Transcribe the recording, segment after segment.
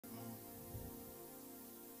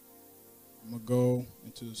I'm going to go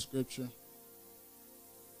into the scripture.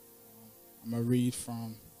 I'm going to read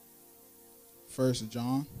from 1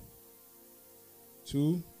 John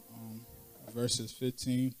 2, verses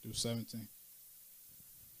 15 through 17.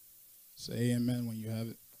 Say amen when you have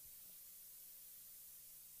it.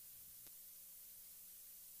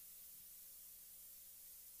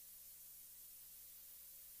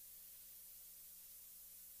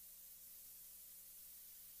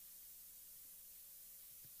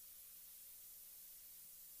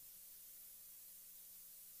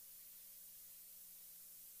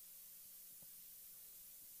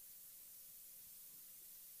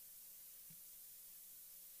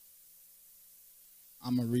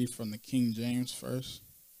 I'm going to read from the King James first.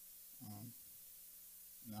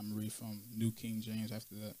 And I'm going to read from New King James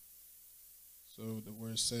after that. So the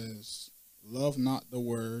word says, love not the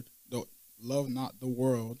world,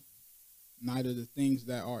 neither the things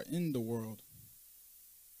that are in the world.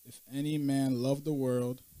 If any man love the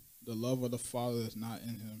world, the love of the Father is not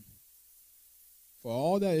in him. For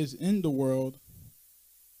all that is in the world,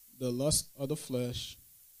 the lust of the flesh,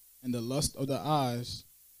 and the lust of the eyes,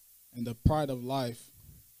 and the pride of life,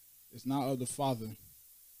 is not of the Father,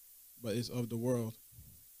 but is of the world.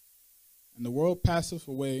 And the world passeth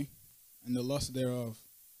away, and the lust thereof.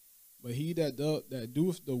 But he that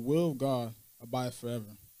doeth the will of God abideth forever.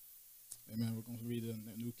 Amen. We're going to read it in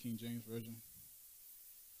the New King James Version,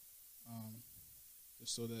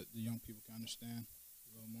 just so that the young people can understand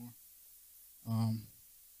a little more.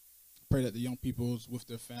 I pray that the young people with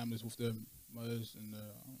their families, with their mothers and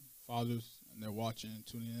their fathers, and they're watching and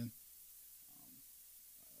tuning in.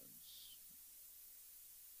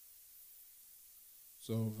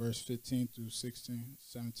 So verse 15 through 16,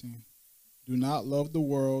 17. Do not love the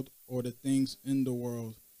world or the things in the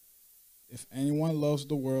world. If anyone loves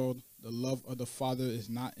the world, the love of the Father is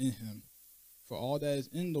not in him. For all that is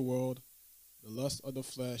in the world, the lust of the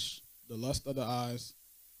flesh, the lust of the eyes,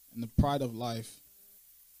 and the pride of life,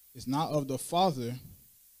 is not of the Father,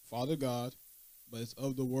 Father God, but is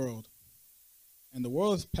of the world. And the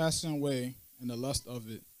world is passing away, and the lust of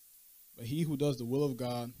it. But he who does the will of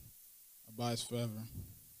God abides forever.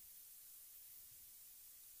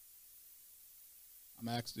 I'm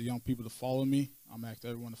going to ask the young people to follow me. I'm going to ask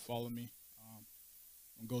everyone to follow me.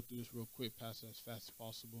 I'm going to go through this real quick, pass it as fast as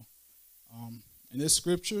possible. In this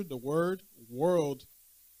scripture, the word world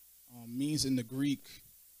means in the Greek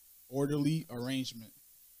orderly arrangement.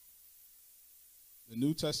 The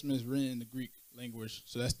New Testament is written in the Greek language,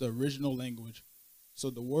 so that's the original language. So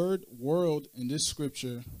the word world in this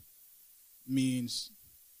scripture means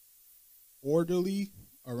orderly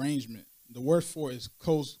arrangement. The word for it is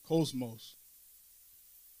cosmos.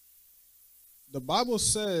 The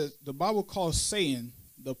Bible calls Satan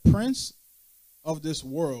the prince of this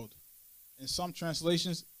world. In some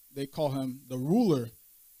translations, they call him the ruler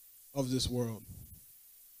of this world.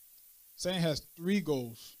 Satan has 3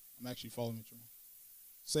 goals. I'm actually following you.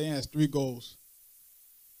 Satan has 3 goals.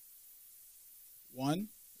 1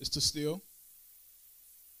 is to steal.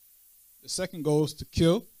 The second goal is to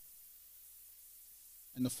kill.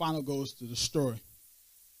 And the final goal is to destroy.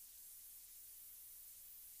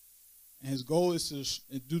 And his goal is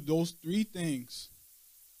to do those 3 things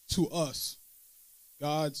to us,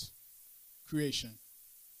 God's creation.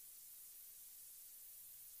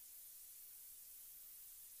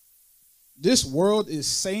 This world is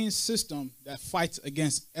Satan's system that fights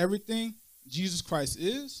against everything Jesus Christ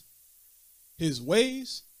is, his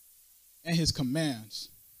ways, and his commands.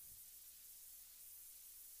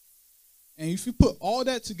 And if you put all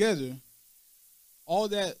that together, all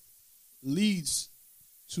that leads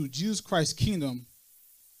to Jesus Christ's kingdom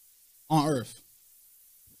on earth.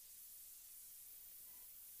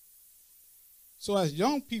 So as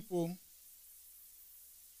young people,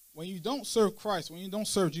 when you don't serve Christ, when you don't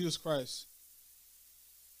serve Jesus Christ,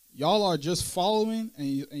 y'all are just following, and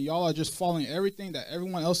y'all are just following everything that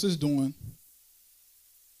everyone else is doing,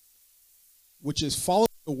 which is following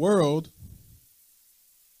the world,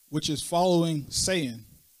 which is following Satan,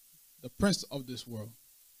 the prince of this world.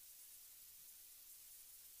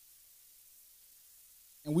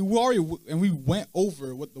 And we went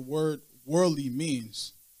over what the word worldly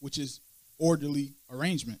means, which is orderly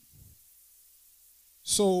arrangement.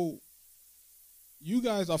 So you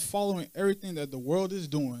guys are following everything that the world is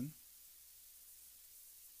doing,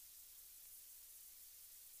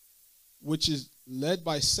 which is led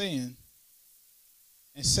by Satan.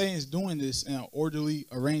 And Satan is doing this in an orderly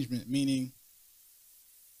arrangement, meaning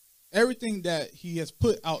everything that he has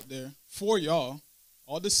put out there for y'all,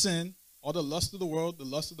 all the sin, all the lust of the world, the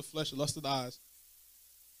lust of the flesh, the lust of the eyes,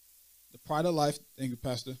 the pride of life, thank you,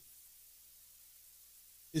 Pastor,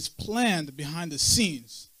 is planned behind the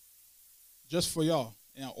scenes just for y'all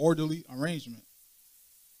in an orderly arrangement.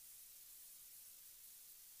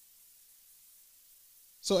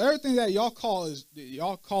 So everything that y'all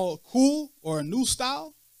call cool or a new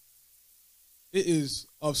style, it is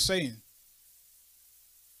of Satan.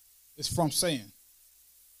 It's from Satan.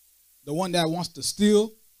 The one that wants to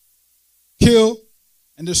steal, kill,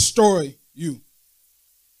 and destroy you.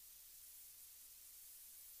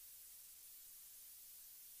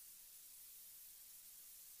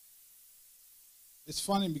 It's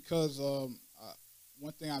funny because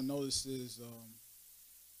one thing I've noticed is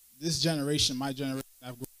this generation, my generation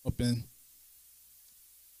I've grown up in,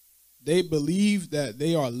 they believe that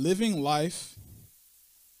they are living life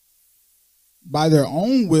by their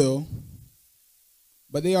own will,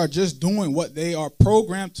 but they are just doing what they are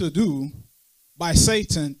programmed to do by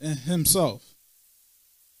Satan and himself.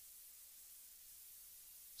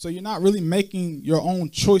 So you're not really making your own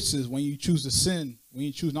choices when you choose to sin, when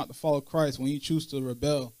you choose not to follow Christ, when you choose to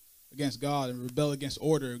rebel against God and rebel against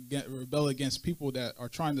order, rebel against people that are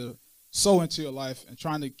trying to sow into your life and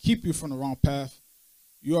trying to keep you from the wrong path.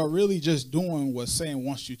 You are really just doing what Satan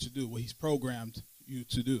wants you to do, what he's programmed you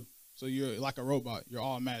to do. So you're like a robot. You're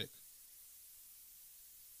automatic.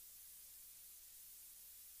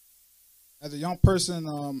 As a young person,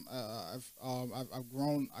 I've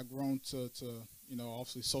grown to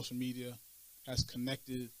obviously social media has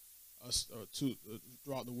connected us to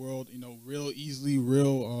throughout the world, real easily,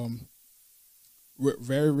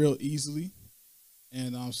 very real easily,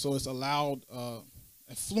 and so it's allowed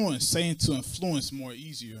Satan to influence more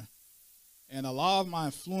easier. And a lot of my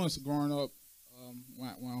influence growing up, when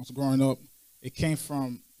I was growing up, it came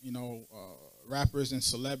from rappers and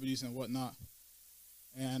celebrities and whatnot.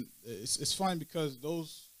 And it's funny because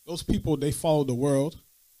those people, they follow the world,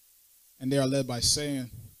 and they are led by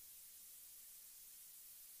Satan.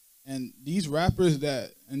 And these rappers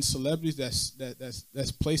and celebrities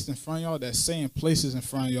that's placed in front of y'all, that Satan places in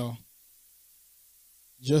front of y'all,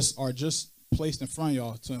 are just placed in front of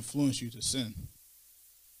y'all to influence you to sin.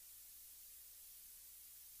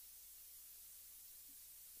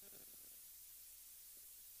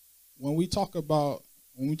 When we talk about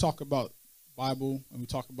Bible, when we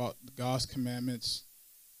talk about God's commandments,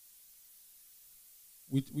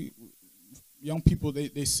 we young people,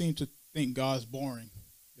 they seem to think God's boring.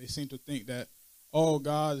 They seem to think that, oh,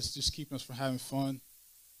 God is just keeping us from having fun,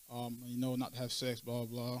 not to have sex, blah,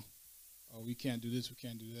 blah. We can't do this, we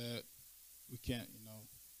can't do that. We can't,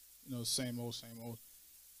 same old.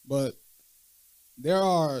 But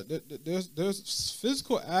there's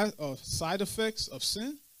physical side effects of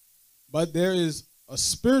sin, but there is a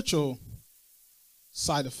spiritual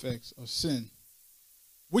side effects of sin,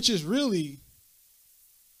 which is really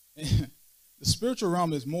the spiritual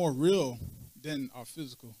realm is more real than the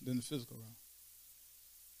physical realm.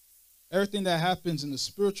 Everything that happens in the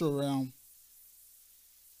spiritual realm,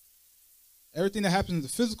 everything that happens in the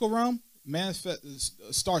physical realm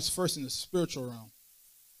starts first in the spiritual realm.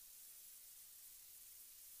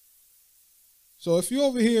 So if you're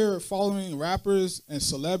over here following rappers and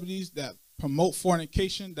celebrities that promote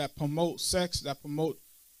fornication, that promote sex, that promote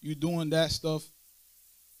you doing that stuff,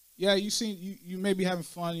 yeah, you may be having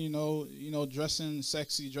fun, dressing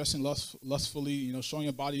sexy, dressing lustfully, showing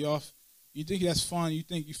your body off. You think that's fun. You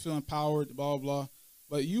think you feel empowered, blah, blah.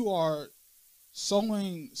 But you are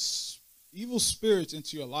sowing evil spirits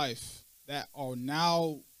into your life that are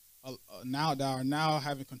now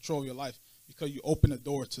having control of your life because you open the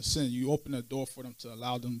door to sin. You open the door for them to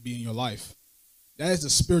allow them to be in your life. That is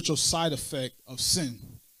the spiritual side effect of sin.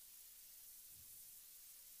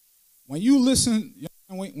 When you listen,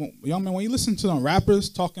 young man, when you listen to them rappers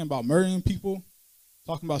talking about murdering people,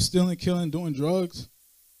 talking about stealing, killing, doing drugs,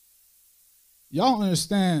 y'all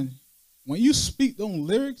understand, when you speak those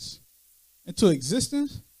lyrics into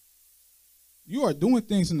existence, you are doing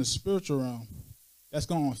things in the spiritual realm that's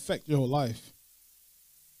going to affect your life.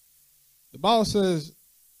 The Bible says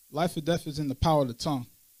life and death is in the power of the tongue.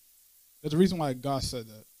 There's a reason why God said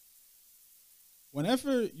that.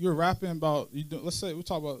 Whenever you're rapping about, let's say we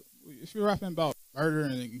talk about, if you're rapping about murder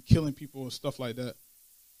and killing people and stuff like that,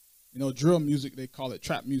 drill music, they call it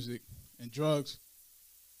trap music, and drugs,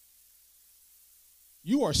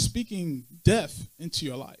 you are speaking death into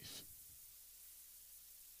your life.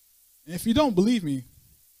 And if you don't believe me,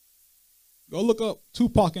 go look up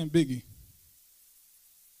Tupac and Biggie.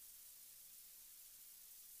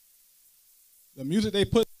 The music they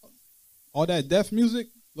put, all that death music,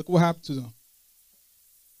 look what happened to them.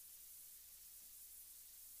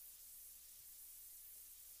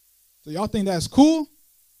 So y'all think that's cool?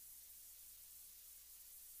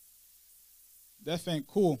 Death ain't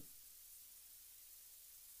cool,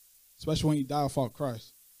 especially when you die without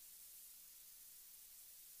Christ.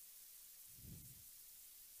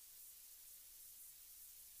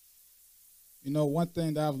 You know, one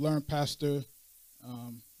thing that I've learned, Pastor,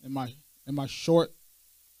 in my short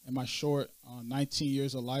 19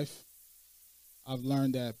 years of life, I've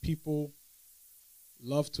learned that people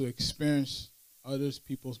love to experience others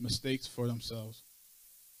people's mistakes for themselves.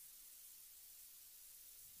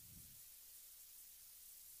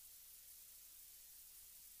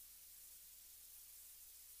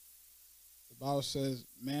 The Bible says,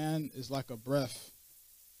 man is like a breath,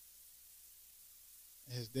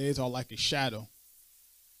 and his days are like a shadow.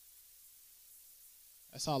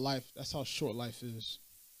 That's how short life is.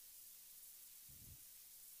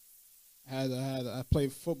 I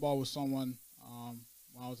played football with someone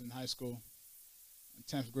when I was in high school. In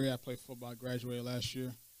 10th grade, I played football. I graduated last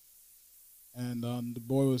year. And the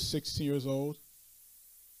boy was 16 years old.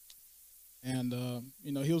 And,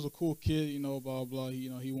 he was a cool kid, blah, blah, blah.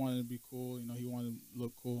 He wanted to be cool. He wanted to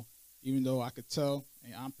look cool. Even though I could tell,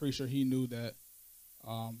 and I'm pretty sure he knew that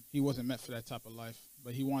he wasn't meant for that type of life.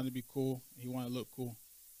 But he wanted to be cool. He wanted to look cool.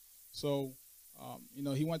 So,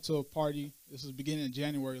 he went to a party. This was beginning of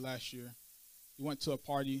January last year. He went to a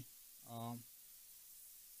party.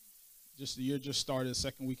 Just the year just started, the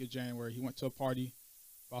second week of January. He went to a party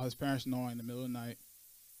while his parents knowing in the middle of the night.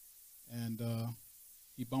 And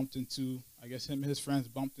he bumped into, I guess him and his friends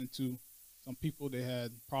bumped into some people they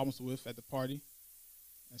had problems with at the party.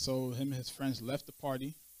 And so him and his friends left the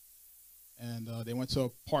party. And they went to a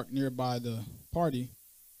park nearby the party.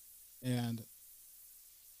 And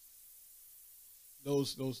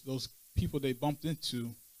those people they bumped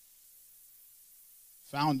into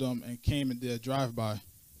found them and came and did a drive-by.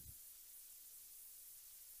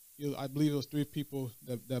 I believe it was 3 people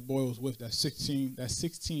that boy was with. That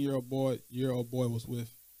 16-year-old boy was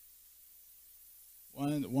with.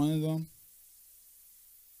 One of them,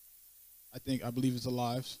 I believe is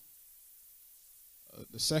alive.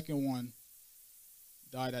 The second one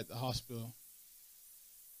died at the hospital,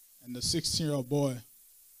 and the 16-year-old boy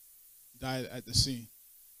died at the scene.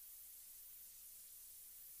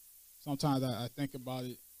 Sometimes I think about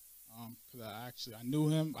it because I knew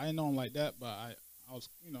him. I didn't know him like that, but I was,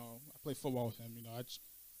 I played football with him. I just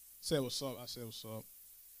said what's up. I said what's up.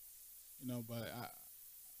 But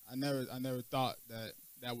I never thought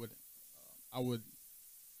that would I would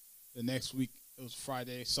the next week. It was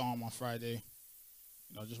Friday. Saw him on Friday.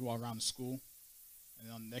 Just walk around the school, and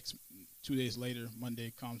then the next 2 days later,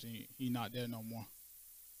 Monday comes and he not there no more.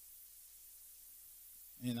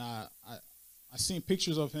 And I seen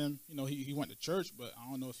pictures of him. He went to church, but I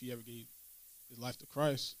don't know if he ever gave his life to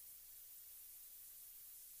Christ.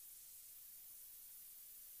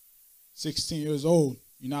 16 years old.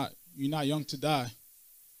 You're not young to die.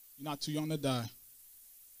 You're not too young to die.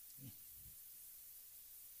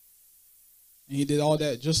 And he did all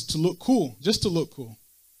that just to look cool. Just to look cool.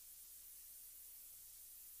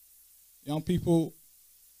 Young people,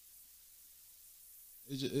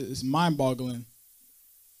 it's mind-boggling.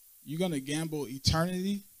 You're going to gamble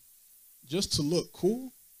eternity just to look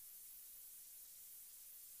cool?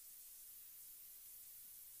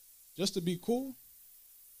 Just to be cool?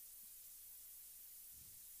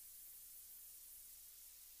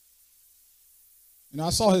 I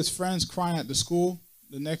saw his friends crying at the school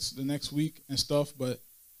the next week and stuff, but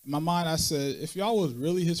in my mind I said, if y'all was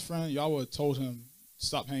really his friend, y'all would have told him,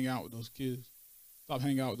 stop hanging out with those kids. Stop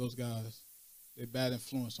hanging out with those guys. They're bad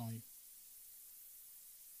influence on you.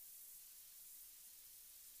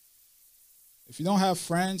 If you don't have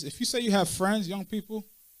friends, if you say you have friends, young people,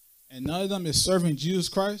 and none of them is serving Jesus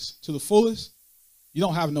Christ to the fullest, you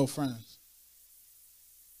don't have no friends.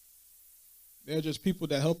 They're just people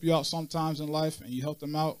that help you out sometimes in life, and you help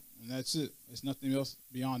them out, and that's it. There's nothing else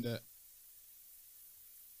beyond that.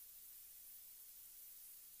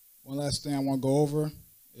 One last thing I want to go over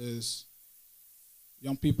is,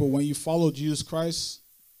 young people, when you follow Jesus Christ,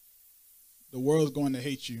 the world's going to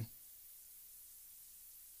hate you.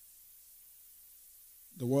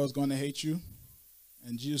 The world's going to hate you.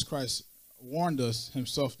 And Jesus Christ warned us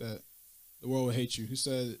himself that the world will hate you. He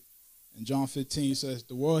said in John 15, he says,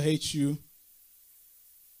 the world hates you.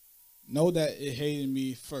 Know that it hated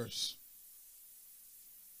me first.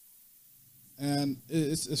 And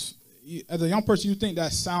it's as a young person, you think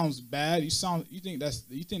that sounds bad. You think that's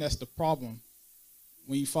the problem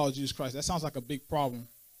when you follow Jesus Christ. That sounds like a big problem,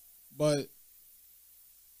 but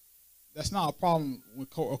that's not a problem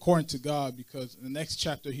according to God, because in the next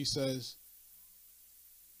chapter he says,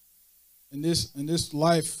 in this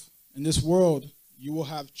life, in this world, you will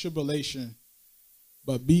have tribulation,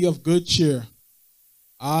 but be of good cheer.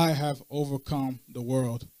 I have overcome the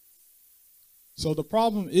world. So the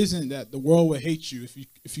problem isn't that the world will hate you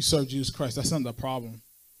if you serve Jesus Christ. That's not the problem.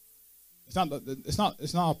 It's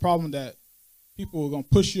not a problem that people are going to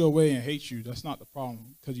push you away and hate you. That's not the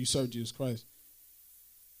problem because you serve Jesus Christ.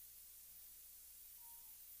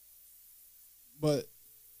 But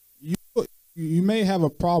you may have a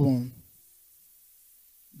problem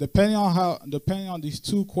depending on these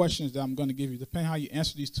two questions that I'm going to give you. Depending on how you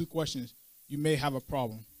answer these two questions, you may have a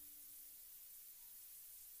problem.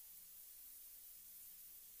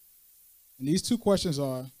 And these two questions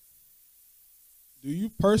are, do you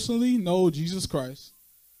personally know Jesus Christ?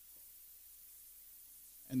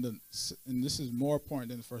 And this is more important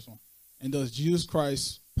than the first one. And does Jesus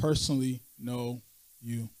Christ personally know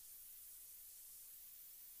you?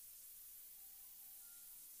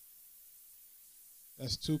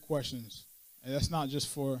 That's two questions. And that's not just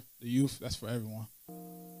for the youth, that's for everyone.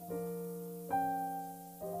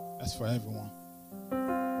 That's for everyone.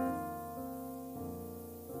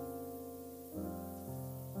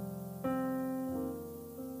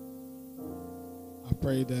 I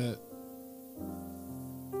pray that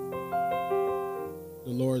the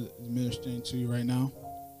Lord is ministering to you right now.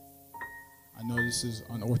 I know this is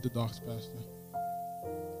unorthodox, Pastor.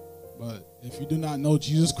 But if you do not know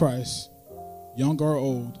Jesus Christ, young or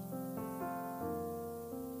old,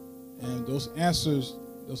 and those answers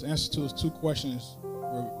to those two questions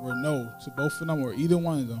were no to both of them or either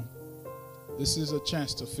one of them, this is a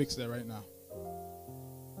chance to fix that right now.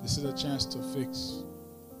 This is a chance to fix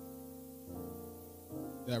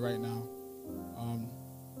that right now.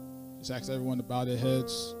 Just ask everyone to bow their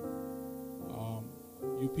heads.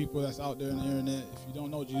 You people that's out there on the internet, if you don't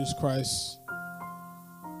know Jesus Christ,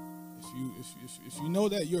 if you know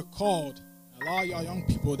that you're called, a lot of y'all young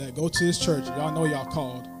people that go to this church, y'all know y'all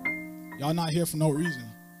called. Y'all not here for no reason.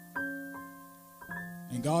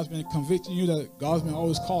 And God's been convicting you that God's been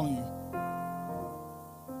always calling you.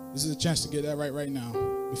 This is a chance to get that right now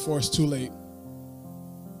before it's too late.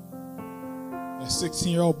 That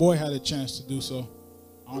 16-year-old boy had a chance to do so.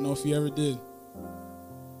 I don't know if he ever did.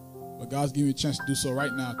 But God's giving you a chance to do so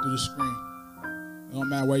right now through the screen. It don't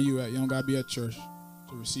matter where you at. You don't got to be at church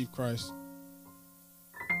to receive Christ.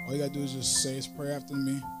 All you got to do is just say this prayer after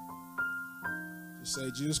me. Just say,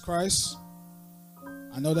 Jesus Christ,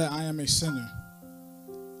 I know that I am a sinner.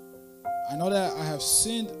 I know that I have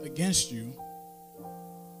sinned against you.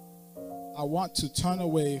 I want to turn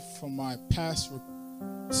away from my past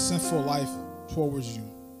sinful life towards you.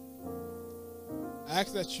 I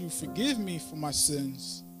ask that you forgive me for my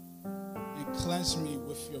sins and cleanse me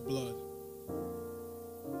with your blood.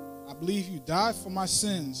 I believe you died for my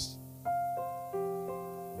sins,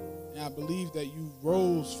 and I believe that you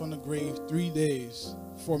rose from the grave 3 days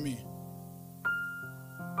for me.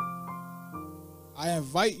 I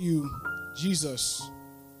invite you, Jesus,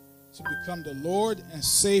 to become the Lord and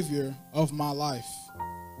Savior of my life,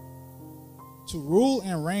 to rule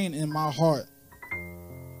and reign in my heart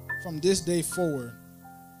from this day forward.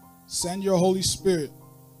 Send your Holy Spirit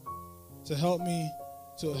to help me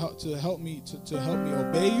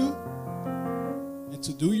obey you and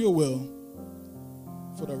to do your will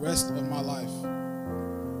for the rest of my life.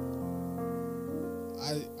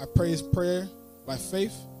 I pray this prayer by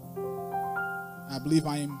faith. I believe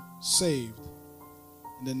I am saved.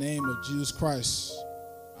 In the name of Jesus Christ,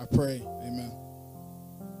 I pray. Amen.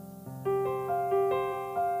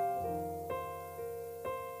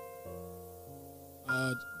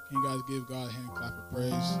 Can you guys give God a hand clap of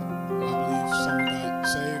praise? I believe someone got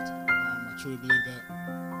saved. I truly believe that.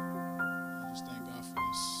 I just thank God for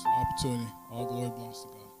this opportunity. All glory belongs to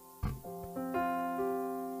God.